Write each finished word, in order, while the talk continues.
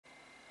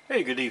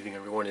Hey, good evening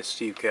everyone, it's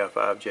Steve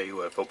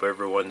Cat5JUF. Hope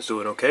everyone's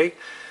doing okay.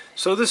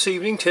 So this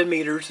evening 10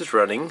 meters is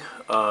running,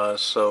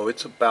 so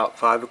it's about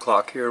 5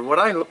 o'clock here. And what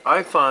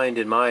I find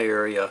in my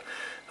area,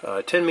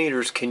 10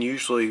 meters can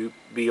usually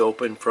be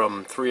open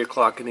from 3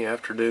 o'clock in the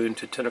afternoon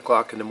to 10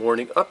 o'clock in the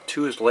morning, up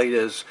to as late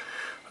as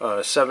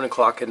 7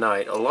 o'clock at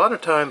night. A lot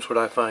of times what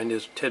I find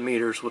is 10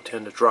 meters will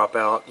tend to drop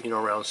out,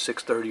 around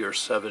 6:30 or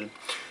 7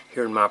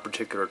 here in my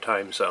particular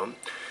time zone.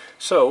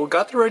 So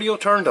got the radio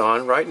turned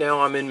on. Right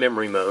now I'm in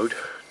memory mode.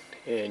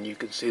 And you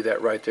can see that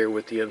right there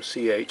with the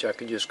MCH. I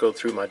can just go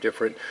through my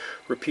different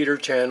repeater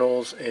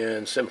channels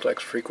and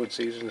simplex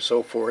frequencies and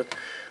so forth.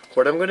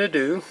 What I'm going to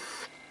do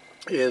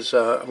is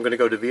I'm going to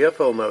go to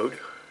VFO mode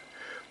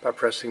by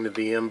pressing the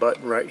VM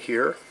button right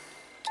here.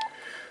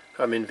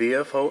 I'm in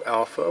VFO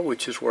alpha,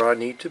 which is where I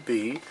need to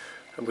be.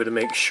 I'm going to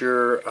make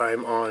sure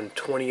I'm on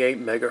 28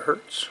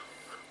 megahertz,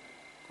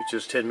 which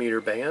is 10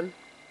 meter band.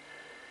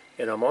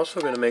 And I'm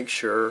also going to make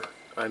sure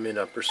I'm in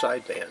upper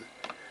sideband.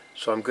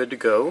 So I'm good to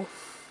go.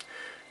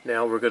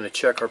 Now we're going to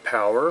check our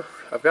power.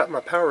 I've got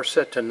my power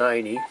set to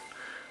 90.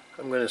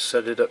 I'm going to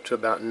set it up to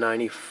about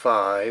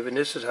 95, and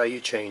this is how you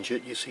change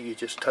it. You see, you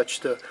just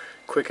touch the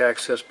quick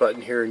access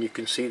button here and you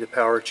can see the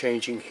power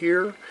changing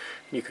here, and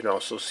you can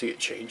also see it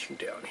changing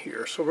down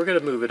here. So we're going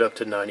to move it up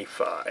to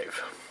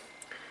 95.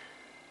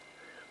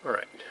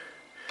 Alright,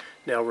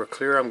 now we're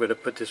clear. I'm going to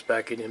put this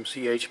back in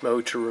MCH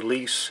mode to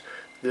release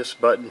this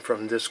button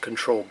from this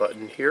control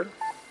button here.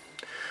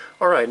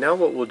 Alright, now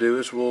what we'll do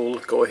is we'll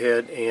go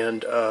ahead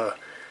and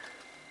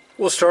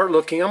we'll start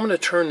looking. I'm going to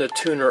turn the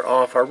tuner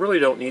off. I really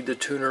don't need the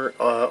tuner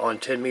on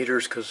 10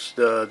 meters because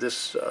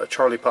this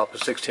Charlie Papa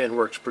 610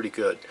 works pretty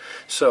good.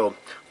 So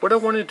what I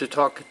wanted to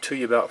talk to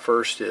you about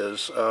first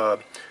is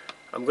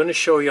I'm going to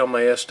show you on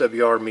my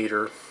SWR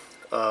meter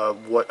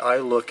what I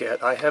look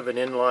at. I have an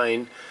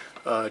inline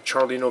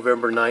Charlie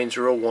November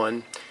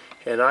 901,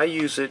 and I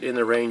use it in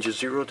the range of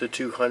 0 to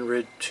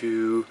 200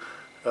 to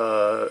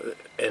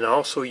and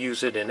also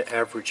use it in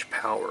average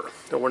power.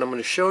 Now what I'm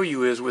going to show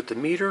you is with the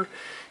meter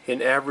in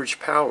average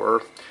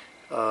power,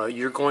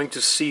 you're going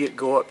to see it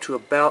go up to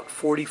about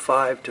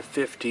 45 to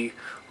 50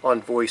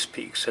 on voice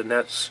peaks, and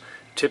that's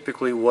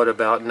typically what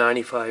about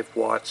 95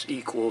 watts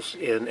equals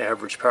in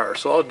average power.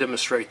 So I'll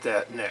demonstrate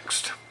that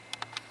next.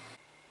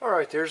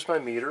 Alright, there's my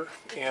meter,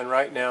 and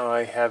right now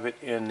I have it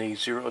in the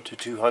 0 to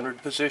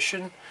 200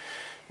 position.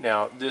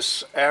 Now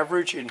this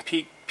average and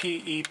peak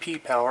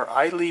PEP power,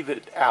 I leave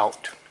it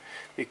out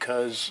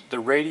because the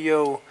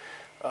radio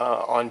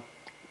on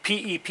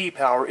PEP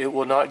power, it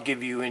will not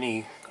give you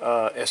any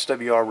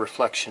SWR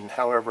reflection.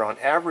 However, on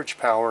average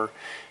power,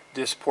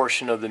 this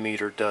portion of the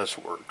meter does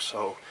work.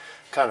 So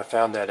kind of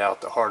found that out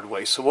the hard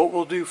way. So what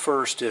we'll do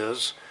first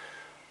is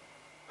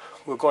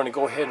we're going to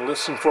go ahead and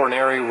listen for an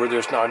area where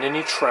there's not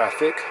any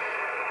traffic.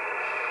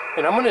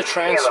 And I'm going to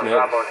transmit.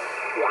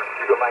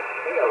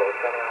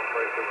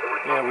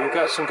 Yeah, we've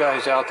got some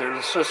guys out there.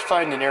 Let's just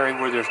find an area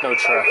where there's no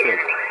traffic.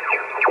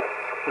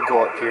 We'll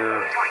go up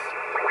here.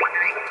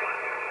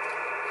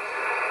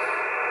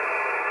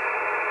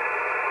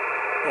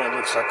 And it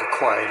looks like a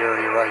quiet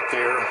area right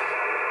there.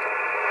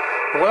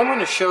 And what I'm going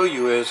to show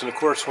you is, and of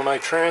course when I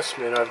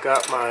transmit, I've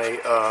got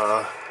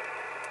my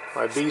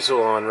my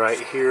bezel on right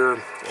here,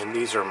 and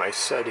these are my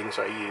settings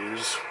I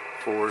use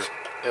for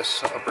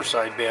upper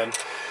sideband.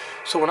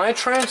 So when I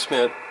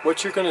transmit,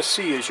 what you're going to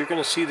see is you're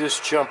going to see this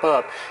jump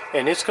up,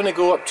 and it's going to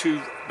go up to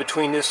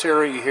between this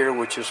area here,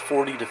 which is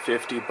 40 to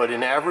 50, but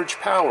in average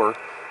power,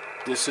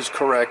 this is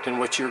correct. And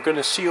what you're going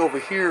to see over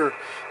here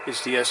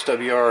is the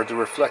SWR, the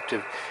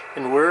reflective,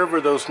 and wherever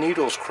those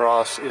needles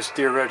cross is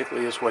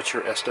theoretically is what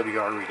your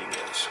SWR reading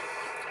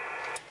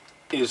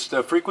is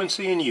the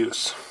frequency in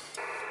use.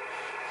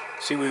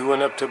 See, we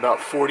went up to about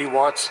 40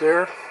 watts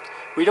there.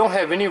 We don't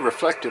have any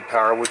reflective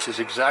power, which is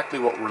exactly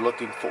what we're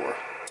looking for.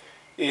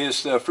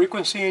 Is the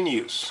frequency in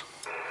use.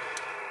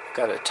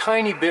 Got a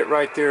tiny bit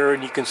right there,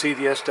 and you can see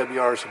the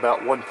SWR is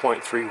about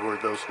 1.3 where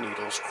those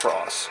needles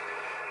cross.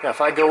 Now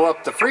if I go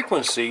up the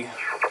frequency,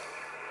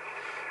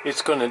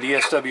 it's going to, the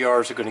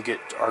SWRs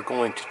are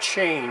going to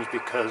change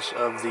because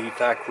of the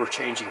fact we're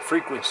changing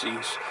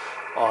frequencies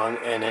on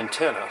an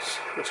antenna.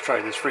 Let's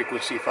try this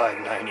frequency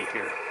 590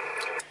 here.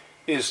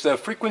 Is the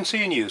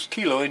frequency in use.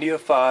 Kilo India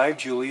 5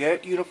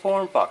 Juliet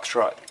Uniform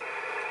Foxtrot.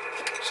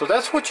 So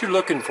that's what you're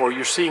looking for.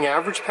 You're seeing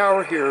average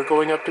power here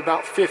going up to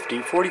about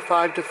 50,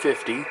 45 to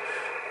 50,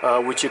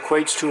 which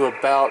equates to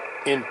about,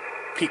 in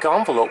peak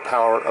envelope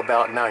power,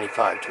 about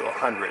 95 to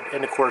 100.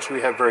 And of course we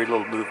have very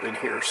little movement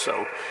here.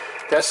 So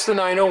that's the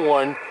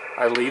 901.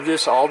 I leave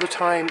this all the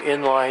time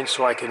in line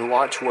so I can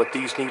watch what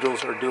these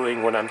needles are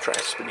doing when I'm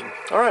transmitting.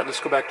 Alright,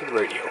 let's go back to the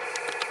radio.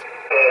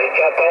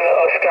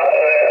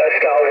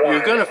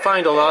 You're going to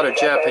find a lot of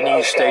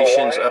Japanese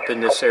stations up in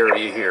this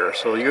area here.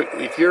 So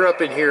if you're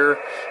up in here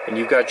and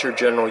you've got your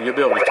general, you'll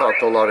be able to talk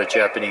to a lot of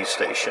Japanese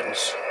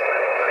stations.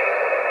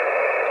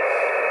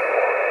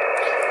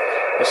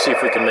 Let's see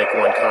if we can make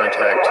one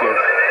contact here.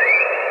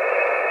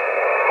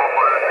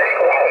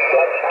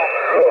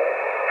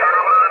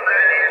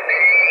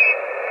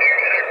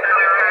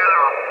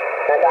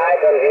 I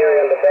can hear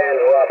you on the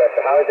band, Robert.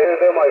 How do you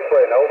do, my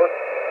friend? Over.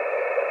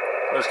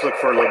 Let's look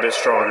for a little bit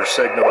stronger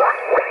signal.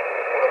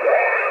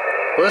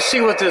 Let's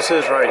see what this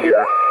is right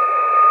here.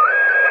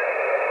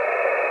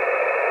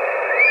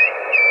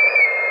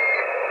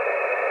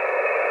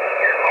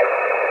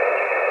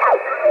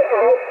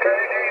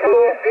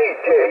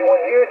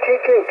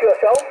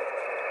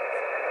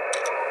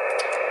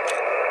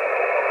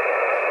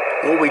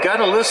 What we got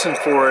to listen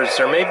for is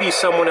there may be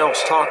someone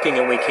else talking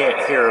and we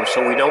can't hear them,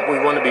 so we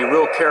want to be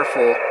real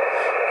careful,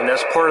 and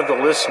that's part of the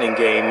listening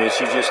game, is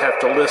you just have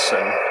to listen.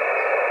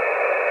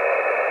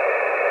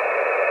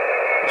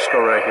 Let's go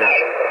right here.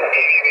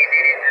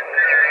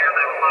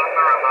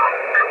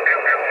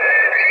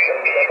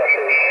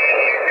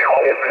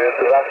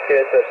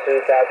 This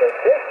is 2015.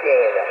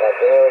 That's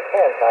really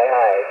tense.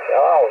 Hi.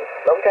 Oh,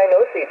 long time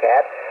no see,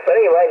 Pat.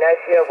 But anyway, nice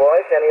to hear your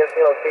voice. And you're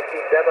 67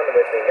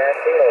 with me. Nice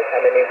to know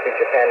coming into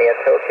Japan and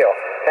Tokyo.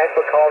 Thanks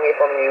for calling me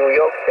from New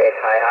York State.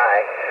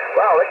 Hi.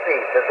 Well, let's see.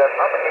 The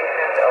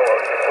propagation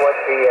towards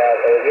the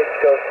East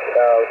Coast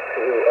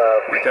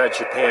we got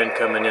Japan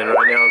coming in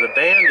right now. The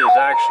band is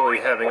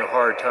actually having a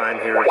hard time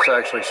here. It's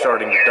actually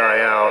starting to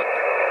die out.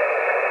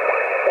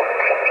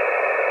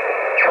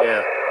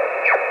 Yeah.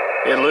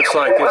 It looks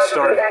like it's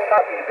starting.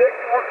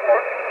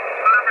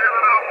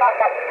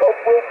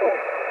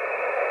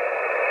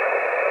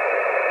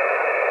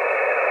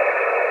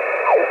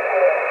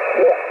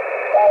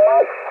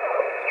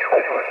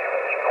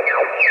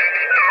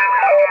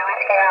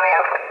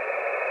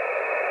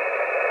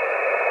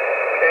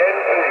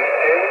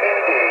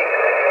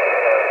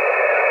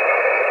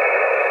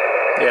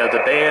 Yeah, the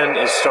band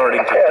is starting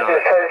to die. I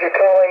just heard you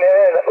calling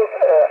there, and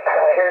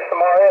here's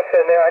some RF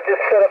in there. I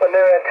just set up a new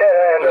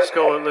antenna.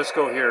 And let's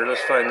go here.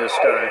 Let's find this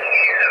guy.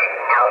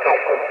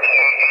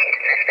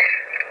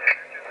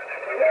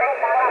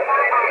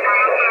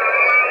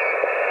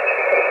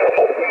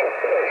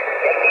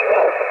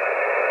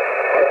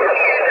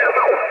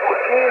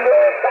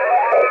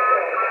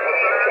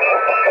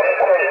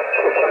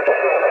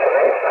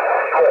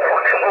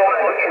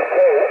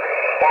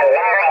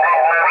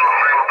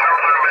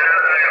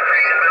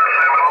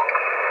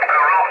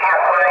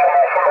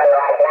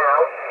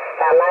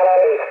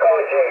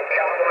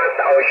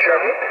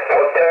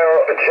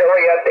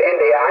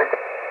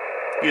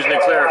 Using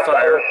a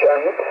clarifier.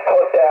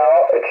 Hotel,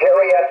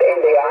 Juliet,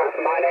 India.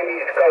 My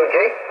name is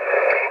Koji.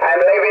 I'm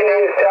living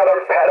in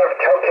southern part of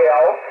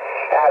Tokyo,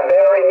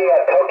 very near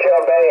Tokyo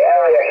Bay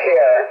area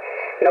here.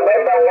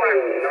 November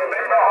 1,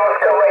 November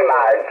Oscar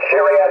Lima,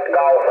 Juliet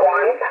Golf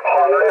 1,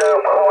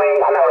 Honolulu,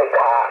 Queen,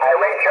 America. I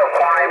reach your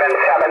 5 and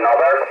 7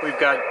 over. We've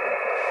got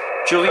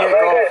Juliet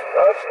Golf.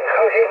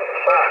 Koji,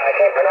 I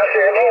can't pronounce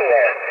your name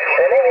there.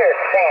 The name here is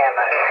Sam.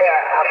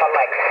 I'm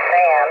like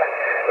Sam.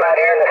 I'm out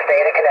here in the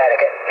state of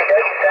Connecticut.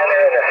 Dead center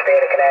in the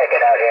state of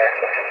Connecticut out here.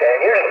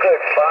 And you're a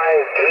good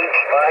 5'8",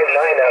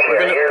 5'9"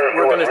 out here.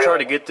 We're gonna try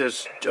to get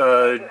this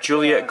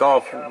Juliet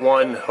Golf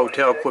 1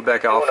 Hotel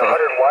Quebec Alpha.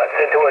 100 watts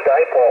into a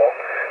dipole,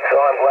 so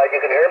I'm glad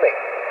you can hear me.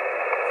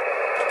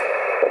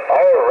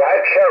 Oh,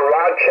 Roger.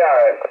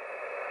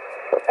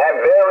 I'm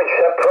very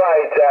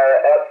surprised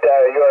at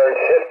your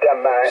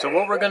system. So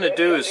what we're going to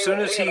do, as soon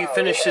as he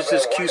finishes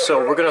his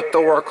QSO, we're going to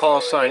throw our call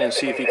sign and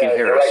see if he can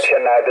hear us.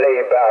 Direction, I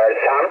believe,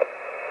 son.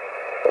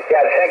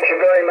 Yeah, thank you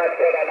very much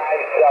for the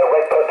nice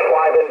report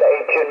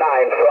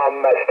 589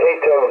 from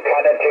state of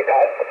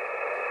Connecticut.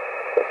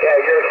 Yeah,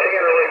 your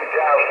scenery is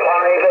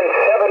 5 and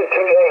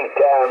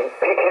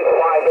 78, peaking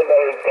 5 and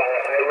 8,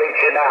 I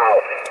reach you now.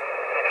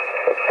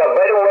 So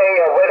by the way,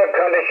 weather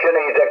condition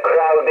is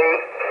cloudy.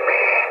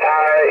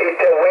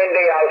 It's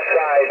windy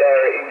outside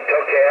in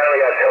Tokyo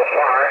area so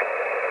far.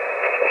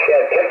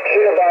 Yeah,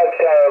 temperature about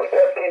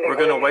 15 We're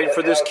going to wait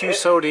for this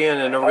QSO to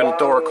end, and then we're going to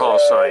throw our call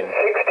sign. 60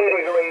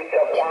 degrees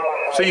of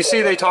So you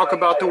see they talk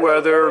about the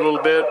weather a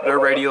little bit, their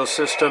radio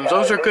systems.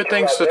 Those are good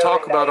things to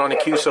talk about on a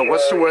QSO.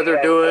 What's the weather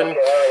doing?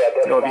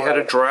 You know, if you had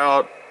a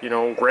drought, you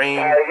know, rain.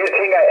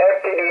 Using a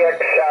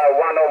FTDX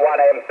 101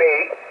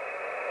 MP,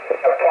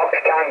 a Fox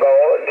Tango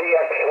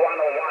DX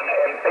 101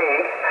 MP,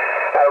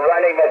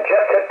 running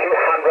just a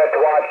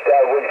 200 watts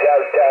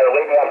without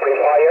linear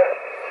amplifier.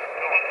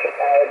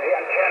 The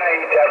antenna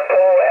is a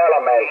full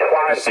element.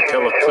 That's to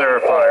kill a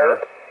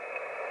clarifier.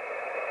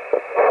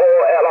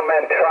 Full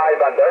element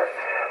tri-bundle.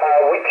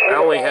 I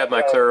only have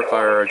my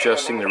clarifier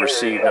adjusting the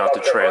receive, not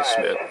the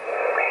transmit.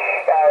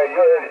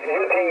 You're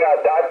using a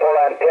dipole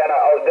antenna,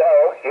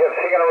 although your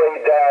signal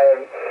is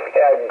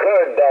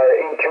good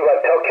into a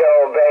Tokyo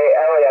Bay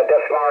area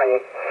this morning.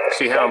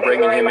 See how I'm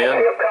bringing him in?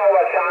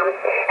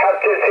 Have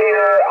to see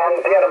her on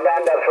the other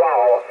band as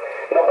well.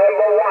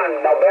 November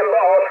 1, November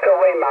Oscar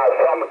Lima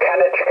from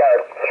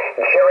Connecticut.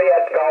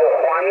 Juliet Golf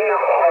 1,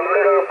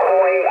 Honolulu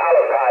Queen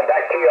Alpha.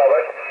 Back to you,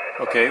 over.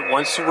 Okay,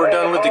 once we're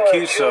done with the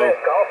QSO.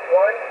 Juliet Golf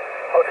 1,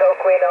 Hotel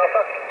Queen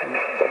Alpha.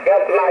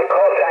 Get my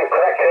call sign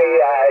correctly.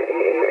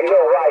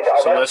 You're right,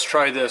 over. So let's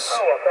try this. Oh,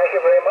 well, thank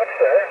you very much,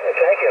 sir.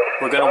 Thank you.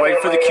 We're going to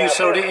wait for the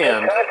QSO to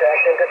end.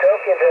 Contact into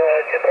Tokyo to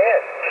Japan.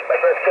 My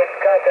first good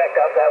contact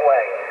out that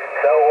way.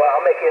 So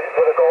I'll make it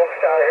for the Gold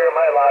Star here in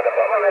my lot. A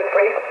moment,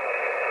 please.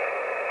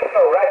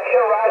 Oh,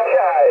 Roger,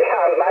 Roger.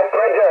 Yeah, my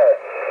pleasure.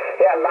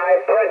 Yeah, my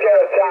pleasure.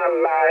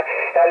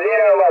 A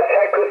little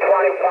Cycle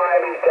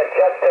 25 is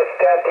just a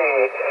study.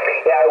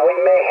 Yeah, we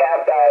may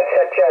have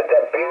such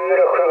a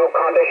beautiful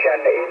condition,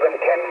 even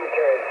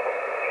temperatures.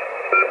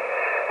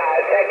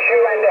 Thank you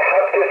and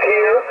hope to see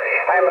you.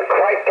 I'm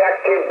quite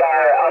active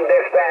on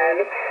this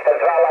band as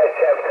well as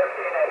 15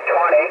 and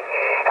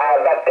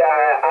 20, but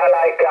I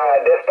like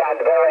this band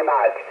very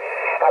much.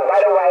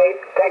 By the way,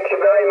 thank you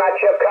very much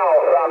for your call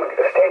from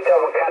the state of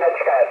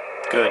Connecticut.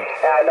 Good.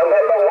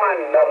 November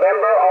 1,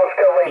 November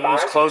Oscar Lima.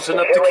 He's closing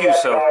up the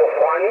QSO.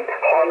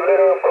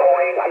 Honolulu,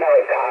 calling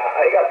America.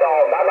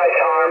 Arigato. Bye-bye,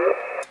 Charm.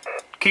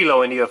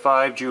 Kilo India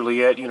 5,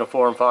 Juliet,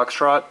 Uniform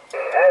Foxtrot.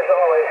 As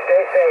always,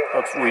 stay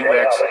safe. Just a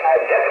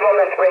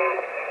moment, please.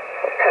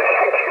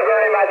 Thank you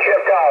very much for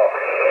your call.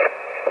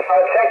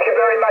 Thank you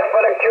very much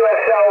for the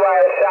QSO,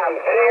 Sam.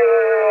 See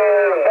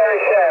you very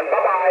soon.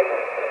 Bye-bye.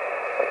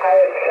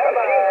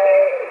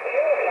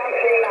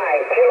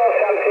 Kilo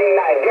something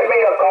 9. Give me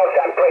your call,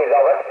 Sam, please.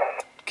 Over.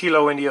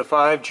 Kilo India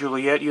 5,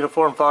 Juliet,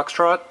 Uniform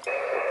Foxtrot.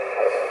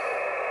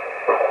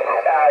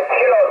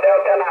 Kilo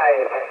Delta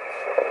 9.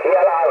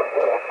 Sierra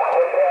Hotel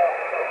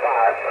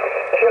Alpha.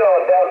 Kilo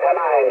Delta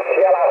 9.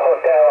 Sierra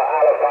Hotel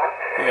Alpha.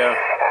 Yeah.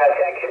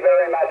 Thank you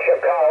very much for your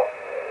call.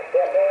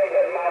 Yeah, very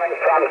good morning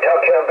from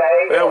Tokyo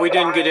Bay. Well, we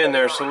didn't get in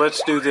there, so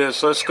let's do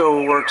this. Let's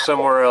go work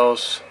somewhere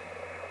else.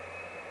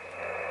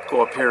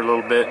 Go up here a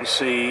little bit and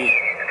see.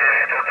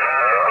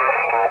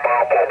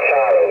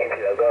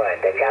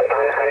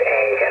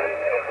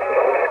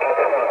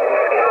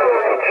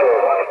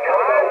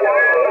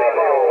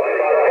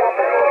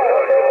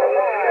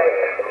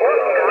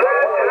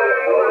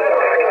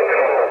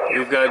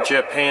 We've got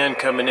Japan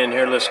coming in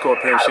here. Let's go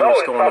up here and see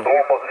what's going on. 12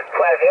 years.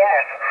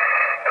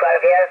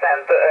 12 years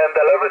and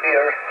 11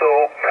 years, so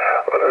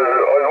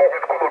I hope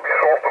it could be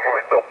short of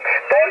it.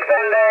 Thanks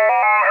and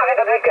have a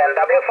good weekend.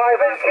 W5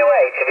 and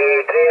QH,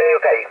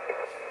 VA3LUK.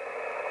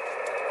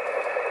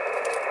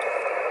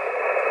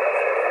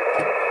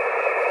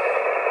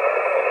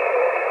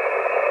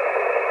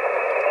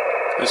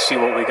 Let's see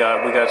what we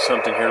got. We got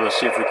something here. Let's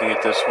see if we can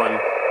get this one.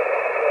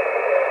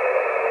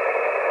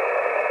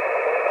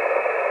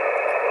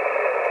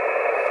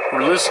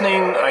 We're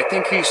listening. I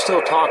think he's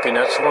still talking.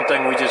 That's one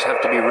thing we just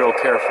have to be real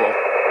careful.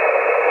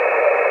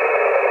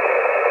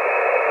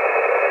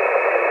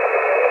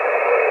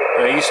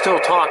 He's still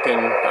talking.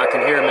 I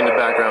can hear him in the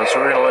background, so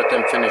we're going to let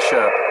them finish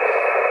up.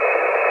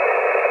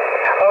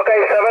 Okay,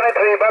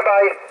 73,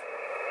 bye-bye.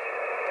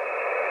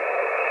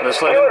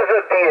 Let's let him.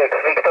 DX,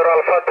 Victor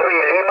Alpha 3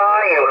 Lima,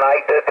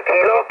 United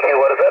Kilo,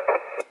 what is it?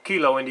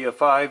 Kilo India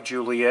 5,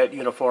 Juliet,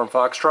 Uniform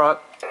Foxtrot.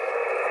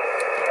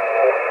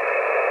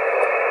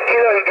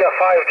 Kilo India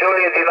 5,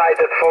 Juliet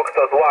United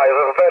Foxtrot Y,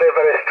 we're very,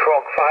 very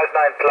strong,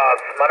 5-9 plus.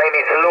 My name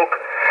is Luke,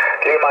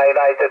 Lima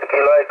United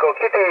Kilo Echo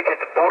Kitty,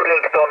 it's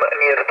Burlington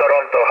near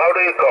Toronto. How do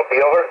you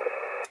copy, over?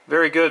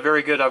 Very good,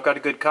 very good. I've got a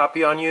good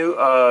copy on you.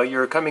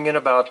 You're coming in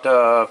about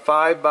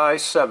 5 by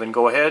 7.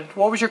 Go ahead.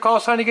 What was your call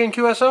sign again,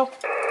 QSO?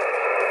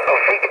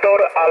 Victor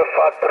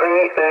Alpha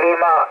 3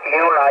 Lima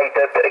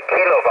United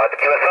Kilowatt,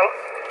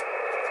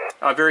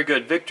 QSO? Very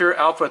good. Victor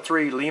Alpha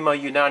 3 Lima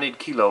United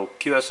Kilo,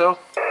 QSO?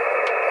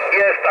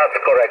 Yes, that's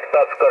correct,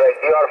 that's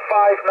correct. You are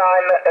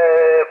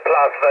 5-9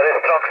 plus, very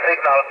strong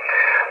signal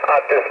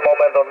at this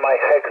moment on my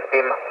hex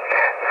beam.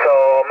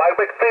 So, Mike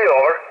back to you,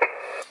 over.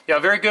 Yeah,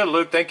 very good,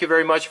 Luke. Thank you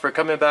very much for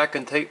coming back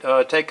and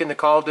taking the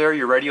call there.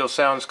 Your radio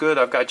sounds good.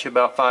 I've got you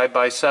about 5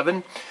 by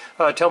 7.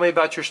 Tell me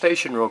about your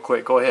station real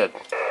quick. Go ahead.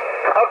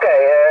 Okay,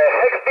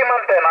 hex beam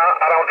antenna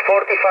around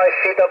 45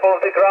 feet above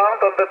the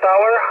ground on the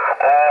tower,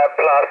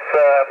 plus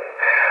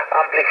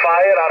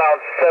amplifier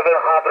around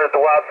 700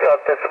 watts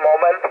at this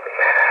moment.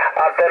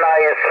 Antenna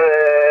is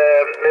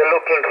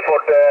looking for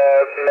the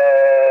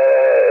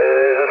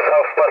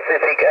South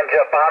Pacific and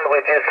Japan,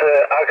 which is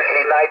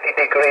actually 90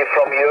 degrees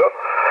from you.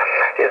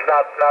 It's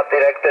not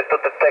directed to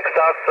the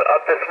Texas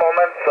at this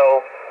moment,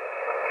 so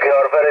you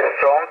are very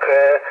strong,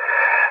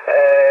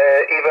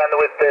 even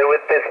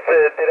with this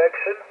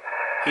direction.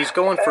 He's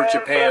going for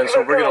Japan, so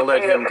we're going to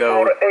let him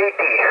go.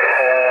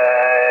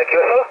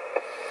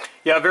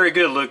 Yeah, very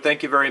good, Luke.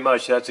 Thank you very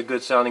much. That's a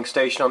good sounding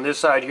station. On this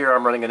side here,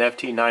 I'm running an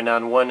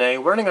FT991 I.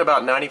 We're running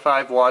about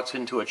 95 watts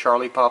into a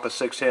Charlie Papa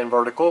 610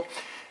 vertical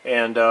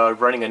and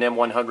running an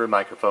M100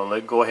 microphone.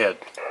 Go ahead.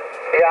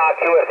 Yeah,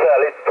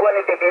 QSL. It's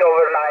 20 dB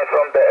over 9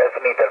 from the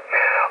S-meter.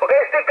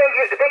 Okay, Steve,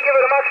 thank you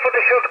very much for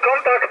the short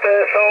contact.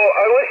 So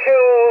I wish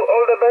you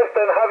all the best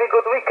and have a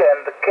good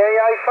weekend.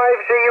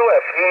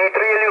 KI5JUF,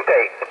 VA3LUK.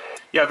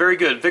 Yeah, very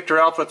good. Victor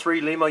Alpha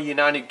 3 Lima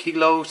United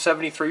Kilo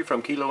 73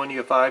 from Kilo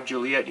India 5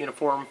 Juliet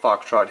Uniform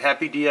Foxtrot.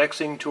 Happy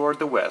DXing toward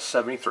the west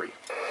 73.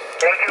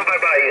 Thank you.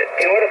 Bye-bye.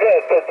 What is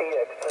that,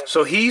 DX?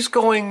 So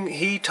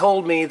he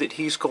told me that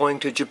he's going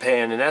to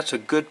Japan, and that's a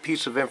good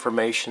piece of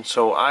information.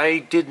 So I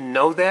didn't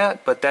know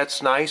that, but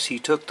that's nice. He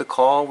took the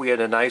call. We had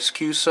a nice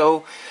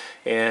QSO,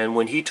 and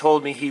when he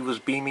told me he was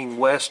beaming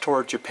west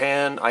toward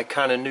Japan, I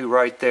kind of knew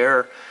right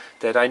there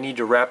that I need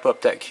to wrap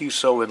up that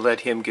QSO and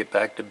let him get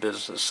back to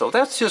business. So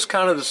that's just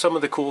kind of some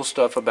of the cool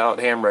stuff about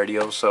ham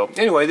radios. So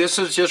anyway, this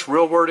is just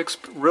real world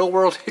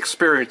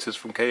experiences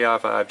from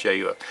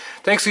KI5JUF.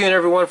 Thanks again,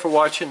 everyone, for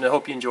watching. I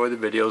hope you enjoy the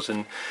videos,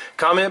 and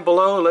comment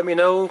below. Let me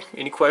know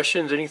any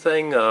questions,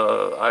 anything.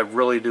 I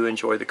really do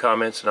enjoy the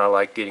comments, and I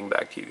like getting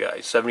back to you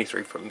guys.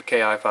 73 from the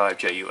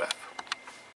KI5JUF.